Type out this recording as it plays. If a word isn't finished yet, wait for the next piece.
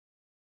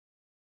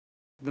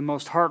The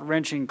most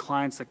heart-wrenching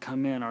clients that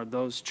come in are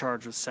those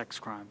charged with sex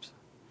crimes.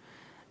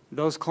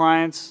 Those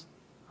clients,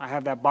 I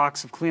have that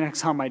box of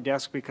Kleenex on my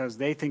desk because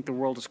they think the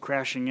world is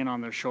crashing in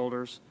on their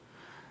shoulders.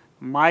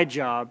 My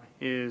job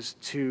is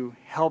to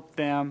help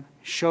them,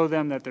 show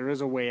them that there is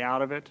a way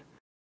out of it.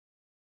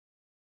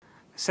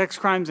 Sex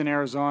crimes in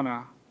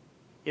Arizona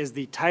is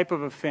the type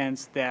of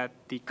offense that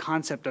the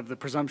concept of the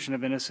presumption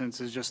of innocence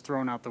is just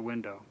thrown out the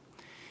window.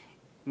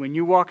 When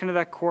you walk into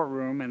that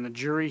courtroom and the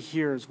jury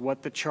hears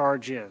what the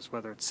charge is,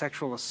 whether it's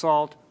sexual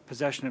assault,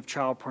 possession of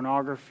child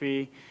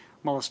pornography,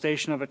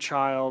 molestation of a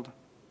child,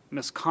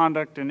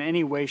 misconduct in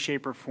any way,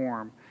 shape, or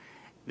form,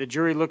 the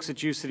jury looks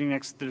at you sitting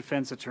next to the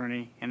defense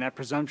attorney, and that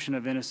presumption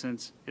of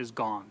innocence is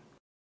gone.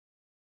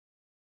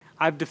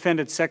 I've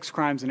defended sex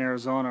crimes in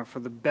Arizona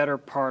for the better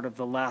part of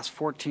the last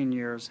 14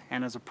 years,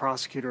 and as a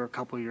prosecutor a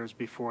couple years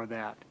before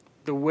that.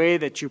 The way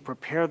that you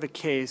prepare the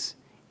case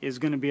is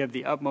going to be of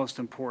the utmost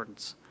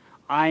importance.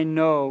 I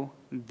know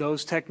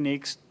those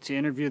techniques to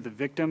interview the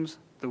victims,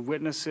 the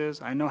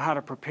witnesses. I know how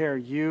to prepare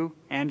you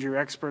and your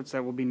experts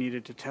that will be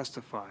needed to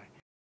testify.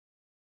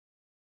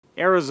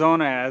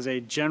 Arizona, as a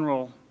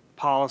general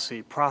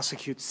policy,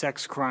 prosecutes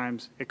sex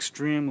crimes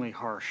extremely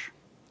harsh.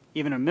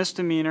 Even a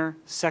misdemeanor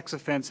sex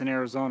offense in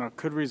Arizona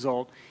could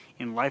result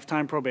in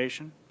lifetime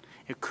probation.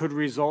 It could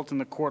result in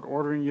the court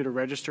ordering you to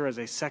register as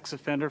a sex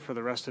offender for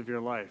the rest of your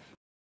life.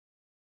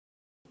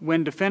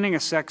 When defending a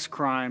sex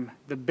crime,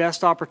 the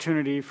best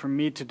opportunity for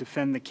me to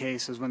defend the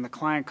case is when the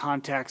client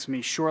contacts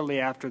me shortly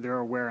after they're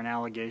aware an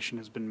allegation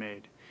has been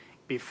made.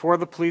 Before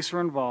the police are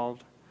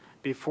involved,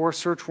 before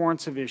search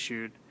warrants have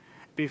issued,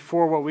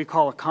 before what we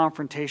call a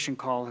confrontation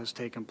call has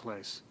taken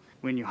place.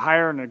 When you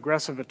hire an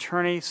aggressive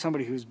attorney,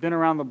 somebody who's been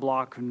around the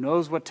block, who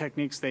knows what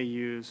techniques they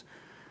use,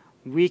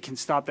 we can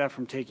stop that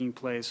from taking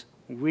place.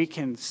 We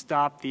can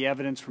stop the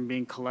evidence from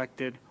being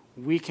collected.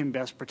 We can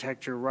best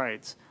protect your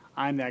rights.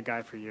 I'm that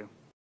guy for you.